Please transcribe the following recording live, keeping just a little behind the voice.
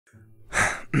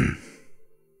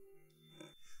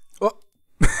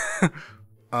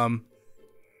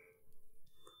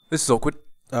This is awkward.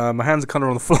 My hands are kind of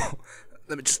on the floor.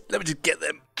 let me just get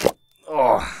them.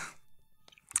 Oh.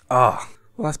 Ah. Oh.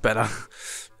 Well, that's better.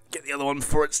 Get the other one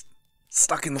before it's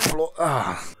stuck in the floor.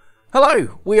 Ah. Oh.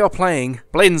 Hello! We are playing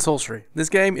Blade and Sorcery. This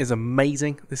game is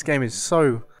amazing. This game is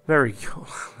so very cool.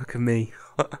 Look at me.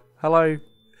 Hello,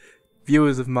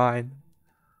 viewers of mine.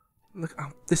 Look,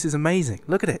 oh, this is amazing.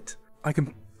 Look at it. I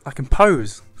can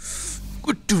pose.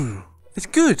 It's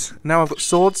good. Now I've got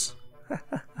swords.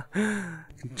 I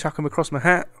can chuck them across my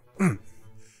hat.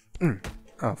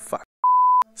 Oh fuck.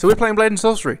 So we're playing Blade and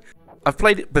Sorcery. I've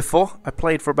played it before. I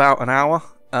played for about an hour.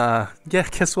 Yeah,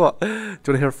 guess what? Do you want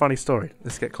to hear a funny story?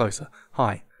 Let's get closer.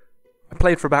 Hi. I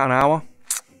played for about an hour.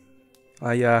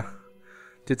 I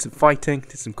did some fighting,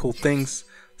 did some cool things,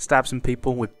 stabbed some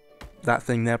people with that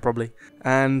thing there probably,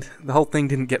 and the whole thing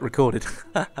didn't get recorded.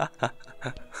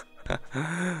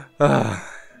 That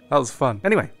was fun.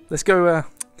 Anyway, let's go,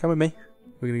 come with me.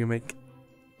 We're gonna go make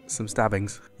some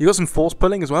stabbings. You got some force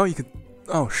pulling as well. You can,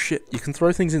 oh shit, you can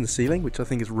throw things in the ceiling, which I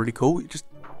think is really cool. You just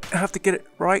have to get it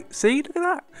right. See, look at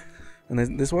that. And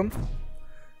then this one.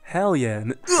 Hell yeah.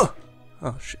 And oh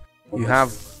shit. You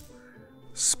have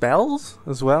spells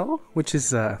as well, which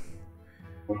is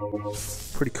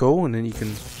pretty cool. And then you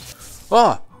can.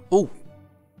 I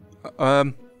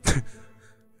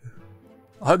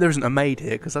hope there isn't a maid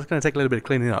here because that's going to take a little bit of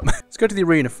cleaning up. Let's go to the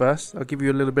arena first. I'll give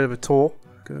you a little bit of a tour.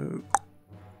 Go.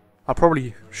 I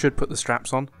probably should put the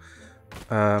straps on.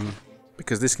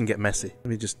 Because this can get messy. Let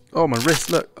me just... Oh, my wrist,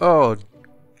 look. Oh.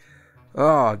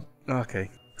 Oh,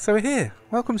 okay. So we're here.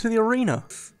 Welcome to the arena.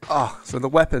 Ah, so the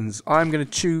weapons. I'm going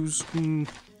to choose...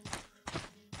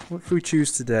 what do we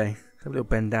choose today? Have a little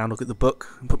bend down, look at the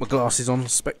book, and put my glasses on,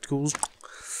 spectacles.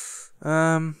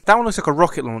 That one looks like a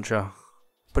rocket launcher,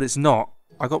 but it's not.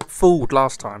 I got fooled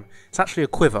last time. It's actually a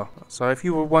quiver. So if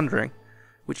you were wondering,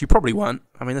 which you probably weren't,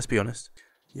 I mean, let's be honest.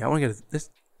 Yeah, I want to go to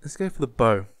this. Let's go for the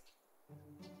bow.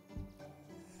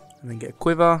 And then get a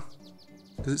quiver.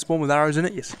 Does it spawn with arrows in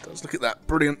it? Yes, it does. Look at that.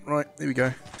 Brilliant. Right, there we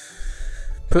go.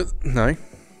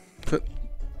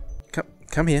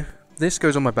 Come here. This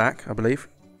goes on my back, I believe.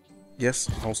 Yes,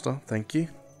 holster. Thank you.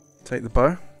 Take the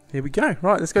bow. Here we go.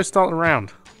 Right, let's go start the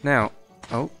round. Now,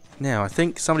 now I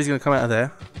think somebody's going to come out of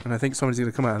there, and I think somebody's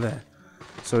going to come out of there.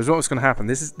 So is what's going to happen.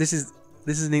 This is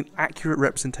an inaccurate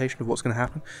representation of what's going to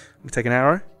happen. We take an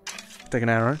arrow. Take an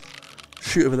arrow.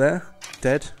 Shoot over there.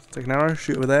 Dead. Take an arrow,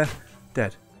 shoot over there,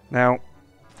 dead. Now,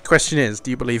 question is,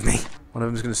 do you believe me? One of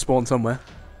them is going to spawn somewhere.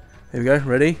 Here we go,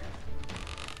 ready?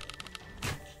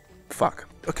 Fuck.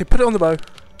 Okay, put it on the bow.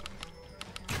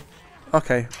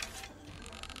 Okay.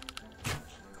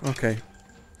 Okay.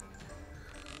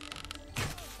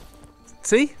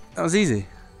 See? That was easy.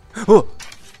 Oh!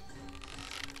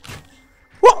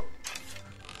 What?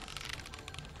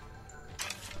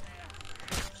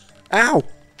 Ow!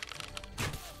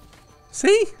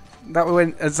 See? That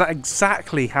went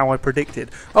exactly how I predicted.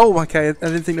 Oh, okay. I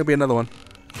didn't think there'd be another one.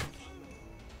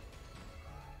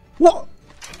 What?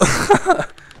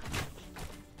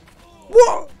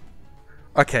 What?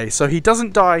 Okay, so he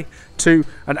doesn't die to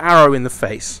an arrow in the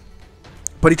face,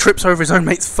 but he trips over his own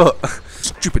mate's foot.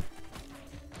 Stupid.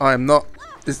 I am not.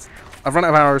 I've run out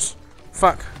of arrows.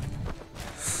 Fuck.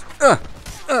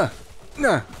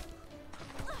 Nah.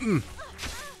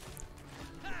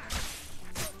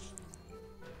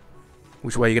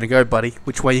 Which way are you going to go, buddy?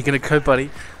 Which way are you going to go, buddy?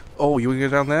 Oh, you want to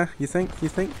go down there? You think? You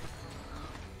think?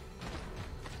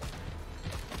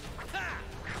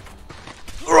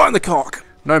 Right in the cock!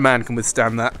 No man can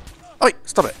withstand that. Oi,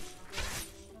 stop it.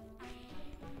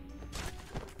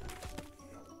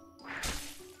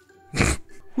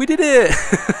 We did it!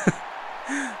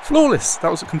 Flawless.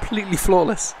 That was completely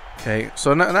flawless. Okay,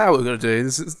 so now what we're going to do,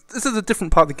 this is a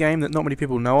different part of the game that not many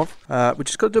people know of. We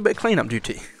just got to do a bit of cleanup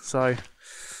duty. So...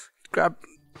 grab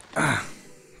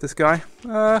this guy.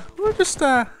 We're just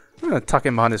gonna tuck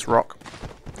him behind this rock.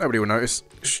 Nobody will notice.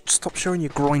 Stop showing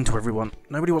your groin to everyone.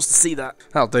 Nobody wants to see that.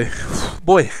 That'll do.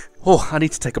 Boy, oh, I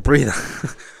need to take a breather.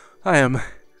 I am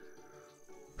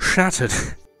shattered.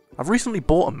 I've recently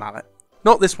bought a mallet.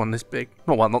 Not this one, this big.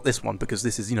 Not this one, because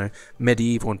this is, you know,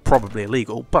 medieval and probably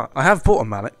illegal. But I have bought a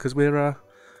mallet because we're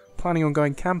planning on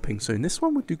going camping soon. This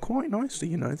one would do quite nicely,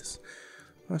 you know. This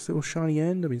nice little shiny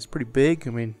end. I mean, it's pretty big.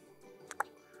 I mean.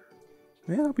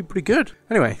 Yeah, that'll be pretty good.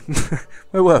 Anyway,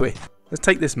 where were we? Let's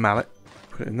take this mallet,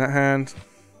 put it in that hand,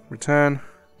 return,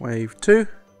 wave 2.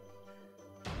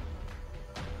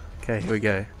 Okay, here we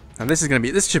go. And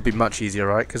this should be much easier,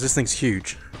 right? Because this thing's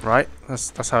huge, right?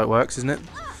 That's how it works, isn't it?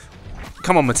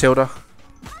 Come on, Matilda.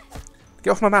 Get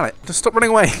off my mallet. Just stop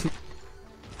running away.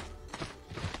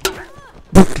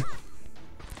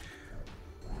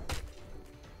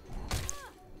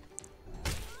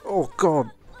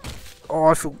 God. Oh,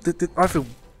 I feel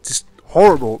just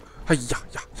horrible.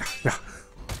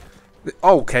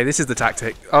 Okay, this is the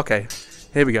tactic. Okay,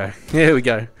 here we go. Here we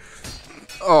go.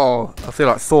 Oh, I feel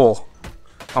like Thor.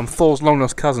 I'm Thor's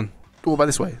long-lost cousin. What about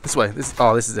this way? This way.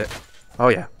 This is it. Oh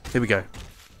yeah. Here we go.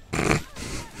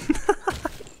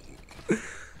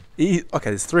 Okay,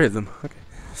 there's 3 of them. Okay.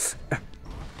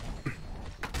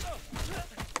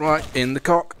 Right in the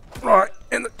cock. Right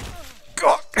in the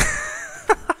cock.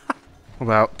 What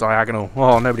about diagonal?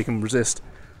 Oh, nobody can resist.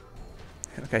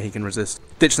 Okay, he can resist.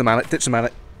 Ditch the mallet. Ditch the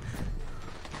mallet.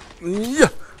 Yeah.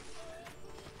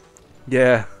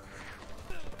 Yeah.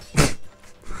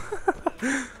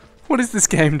 What is this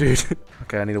game, dude?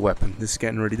 Okay, I need a weapon. This is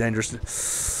getting really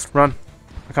dangerous. Run.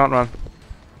 I can't run.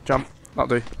 Jump.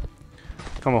 That'll do.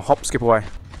 Come on, hop, skip away.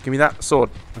 Give me that sword.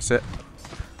 That's it.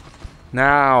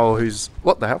 Now, who's...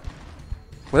 What the hell?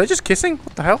 Were they just kissing?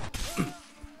 What the hell?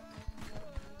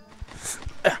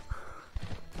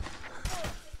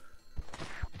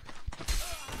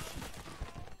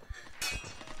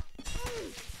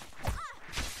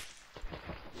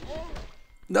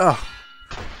 No.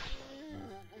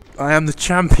 I am the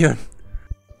champion.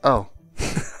 Oh.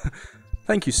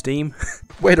 Thank you, Steam.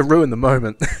 Way to ruin the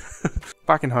moment.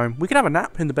 Back in home. We can have a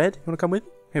nap in the bed. You want to come with?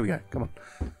 Here we go. Come on.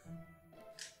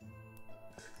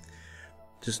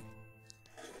 Just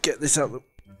get this out. Nope,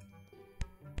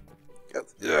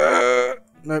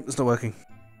 that's not working.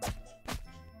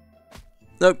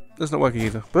 Nope, that's not working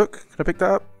either. Book? Can I pick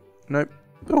that up? Nope.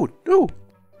 Oh, oh,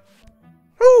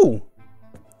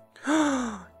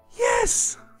 oh!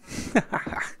 Yes!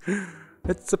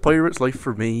 It's a pirate's life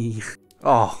for me.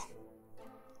 Oh,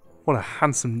 what a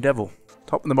handsome devil.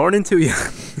 Top of the morning to you.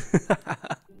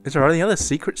 Is there any other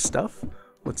secret stuff?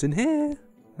 What's in here?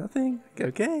 Nothing?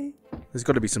 Okay. There's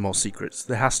got to be some more secrets.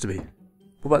 There has to be.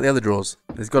 What about the other drawers?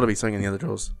 There's got to be something in the other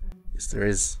drawers. Yes, there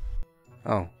is.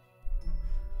 Oh.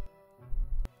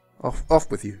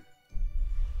 Off with you.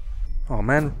 Oh,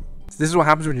 man. This is what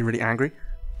happens when you're really angry.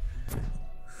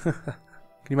 Can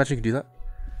you imagine you can do that?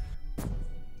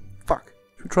 Fuck.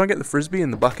 Should we try and get the frisbee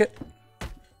in the bucket?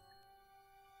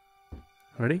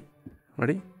 Ready?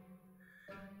 Ready?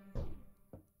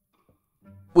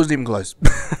 Wasn't even close.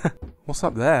 What's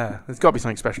up there? There's got to be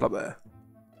something special up there.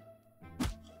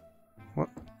 What?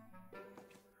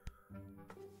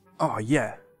 Oh,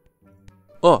 yeah.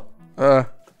 Oh,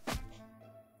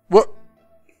 what?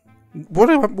 What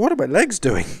are my legs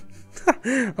doing?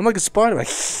 I'm like a spider.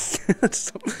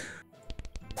 Stop,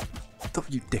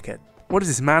 you dickhead. What is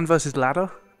this, man versus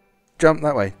ladder? Jump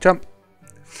that way. Jump.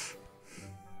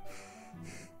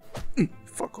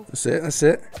 Fuck off. That's it. That's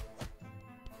it.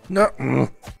 No.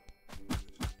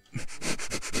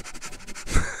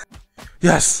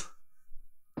 Yes.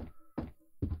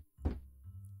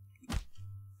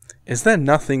 Is there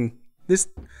nothing? This.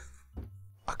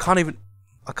 I can't even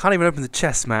open the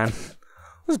chest, man.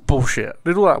 This is bullshit.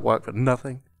 Did all that work for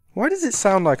nothing? Why does it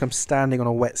sound like I'm standing on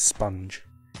a wet sponge?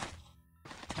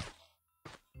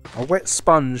 A wet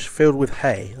sponge filled with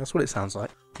hay. That's what it sounds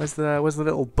like. Where's the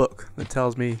little book that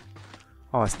tells me?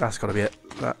 Oh, that's got to be it.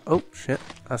 Oh shit,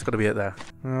 that's got to be it there.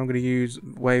 I'm gonna use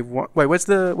wave one. Wait, where's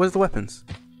the weapons?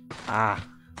 Ah,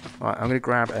 right. I'm gonna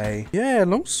grab a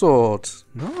longsword.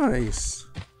 Nice.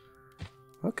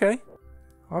 Okay,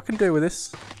 I can deal with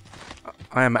this.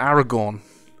 I am Aragorn.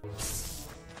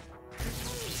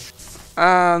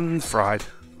 And fried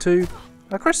to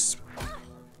a crisp.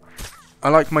 I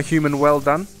like my human well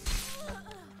done.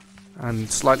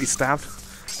 And slightly stabbed.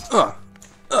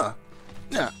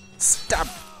 Stab.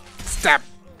 Stab.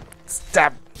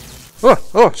 Stab.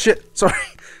 Oh shit, sorry.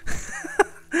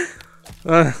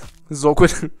 This is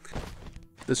awkward.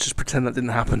 Let's just pretend that didn't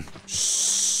happen.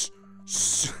 Shh.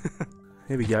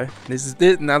 Here we go.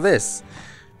 Now this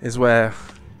is where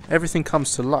everything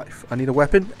comes to life. I need a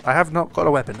weapon. I have not got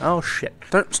a weapon. Oh shit.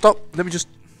 Don't stop. Let me just...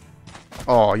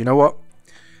 Oh, you know what?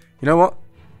 You know what?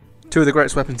 2 of the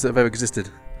greatest weapons that have ever existed.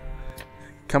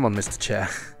 Come on, Mr. Chair.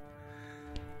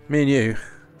 Me and you.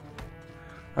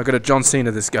 I got a John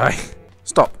Cena this guy.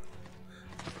 Stop.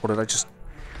 What did I just...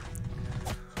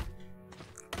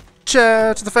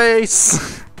 Chair to the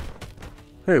face!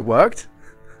 Oh, it worked.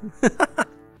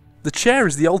 The chair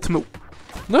is the ultimate...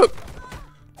 Look!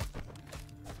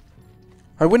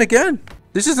 I win again!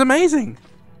 This is amazing!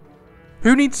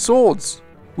 Who needs swords?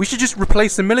 We should just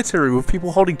replace the military with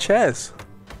people holding chairs.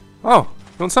 Oh,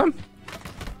 you want some?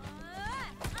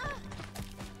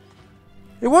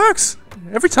 It works!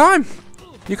 Every time!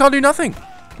 You can't do nothing!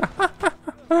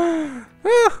 The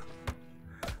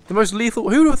most lethal...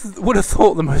 Who would have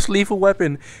thought the most lethal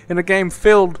weapon in a game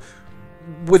filled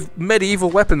with medieval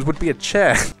weapons would be a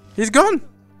chair? He's gone.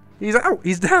 He's out.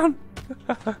 He's down.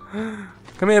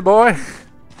 Come here, boy.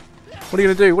 What are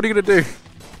you gonna do? What are you gonna do?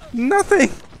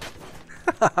 Nothing.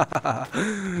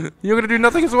 You're gonna do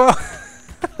nothing as well.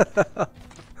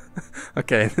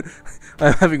 Okay.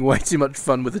 I'm having way too much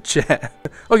fun with the chair.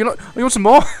 Oh, you're not. Oh, you want some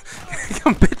more?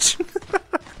 Come, bitch.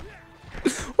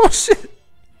 Oh shit.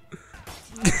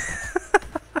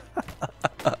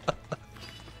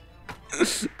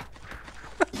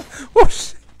 Oh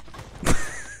shit.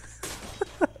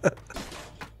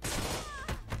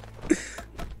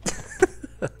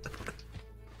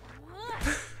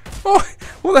 Oh,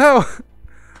 what the hell?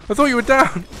 I thought you were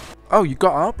down. Oh, you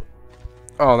got up?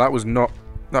 Oh, that was not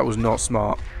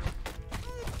smart.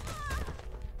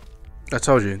 I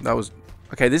told you that was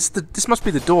okay. This must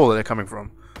be the door that they're coming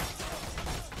from.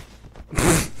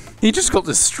 He just got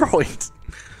destroyed.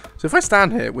 So if I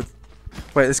stand here with,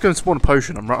 wait, let's go and spawn a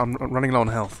potion. I'm running low on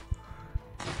health.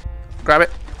 Grab it.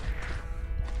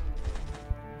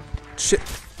 Shit.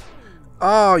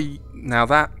 Oh, now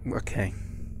that okay.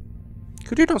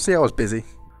 Could you not see I was busy?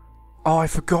 Oh, I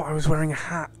forgot I was wearing a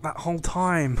hat that whole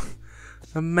time.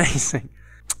 Amazing.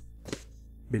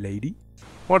 Milady.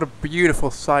 What a beautiful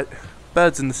sight.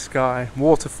 Birds in the sky,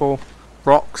 waterfall,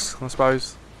 rocks, I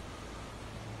suppose.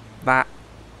 That,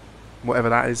 whatever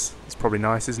that is, it's probably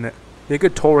nice, isn't it? Be a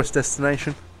good tourist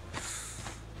destination.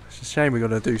 It's a shame we got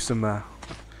to do some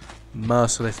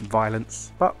merciless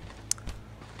violence, but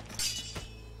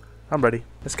I'm ready.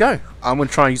 Let's go. I'm gonna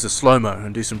try and use the slow-mo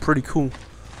and do some pretty cool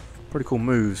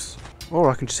moves. Or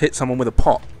I can just hit someone with a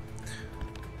pot.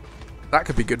 That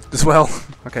could be good as well.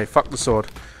 Okay, fuck the sword.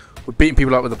 We're beating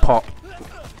people up with a pot.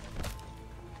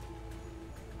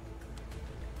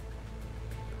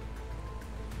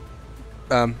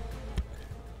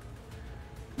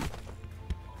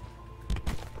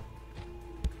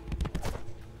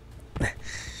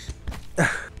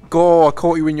 Go, I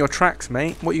caught you in your tracks,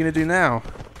 mate. What are you gonna do now?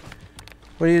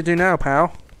 What are you gonna do now,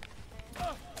 pal?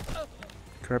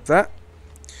 Grab that.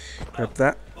 Grab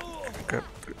that. Grab.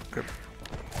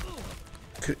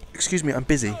 Excuse me, I'm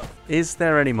busy. Is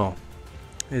there any more?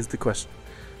 Here's the question.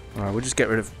 Alright, we'll just get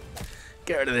rid of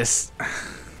this.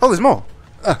 Oh, there's more!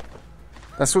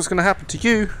 That's what's gonna happen to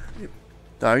you.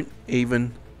 Don't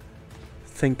even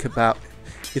think about...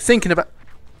 You're thinking about...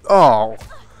 Oh!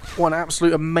 What an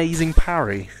absolute amazing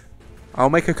parry. I'll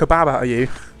make a kebab out of you.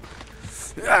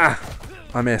 Ah!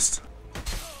 I missed.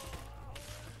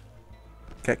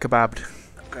 Get kebabbed.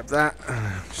 Grab that.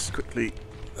 Just quickly.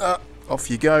 Off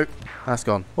you go. That's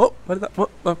gone. What? Where did that? What?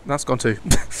 Oh, that's gone too.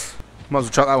 Might as well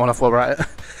chuck that one off while we're at it.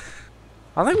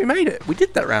 I think we made it. We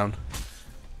did that round.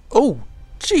 Oh,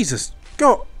 Jesus.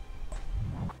 God.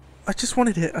 I just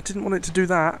wanted it. I didn't want it to do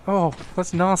that. Oh,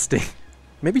 that's nasty.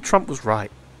 Maybe Trump was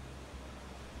right.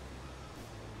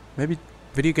 Maybe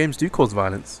video games do cause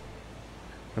violence.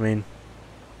 I mean,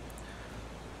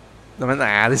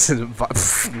 nah, this isn't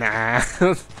nah.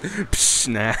 Psh,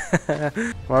 nah.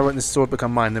 Why won't this sword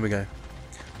become mine? There we go.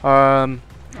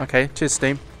 Okay, cheers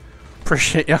Steam.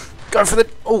 Appreciate ya. Go for the...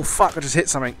 Oh, fuck, I just hit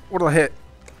something. What did I hit?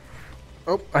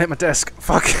 Oh, I hit my desk.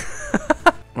 Fuck.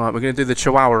 Right, we're going to do the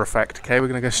Chihuahua effect, okay? We're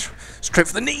going to go straight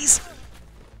for the knees.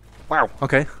 Wow,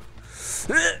 okay.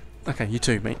 Okay, you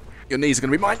too, mate. Your knees are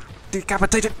going to be mine.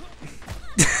 Decapitated.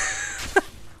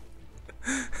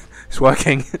 It's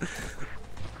working.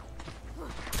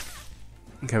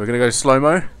 Okay, we're going to go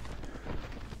slow-mo.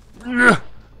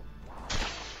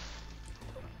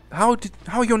 How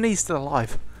are your knees still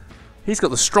alive? He's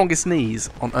got the strongest knees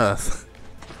on Earth.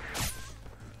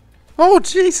 Oh,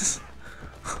 Jesus.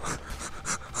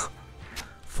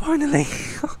 Finally.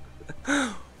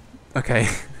 Okay.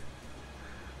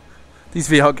 These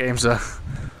VR games are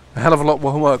a hell of a lot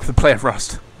more work than Player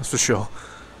Rust, that's for sure.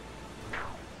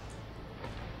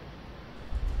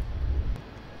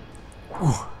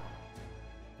 Ooh.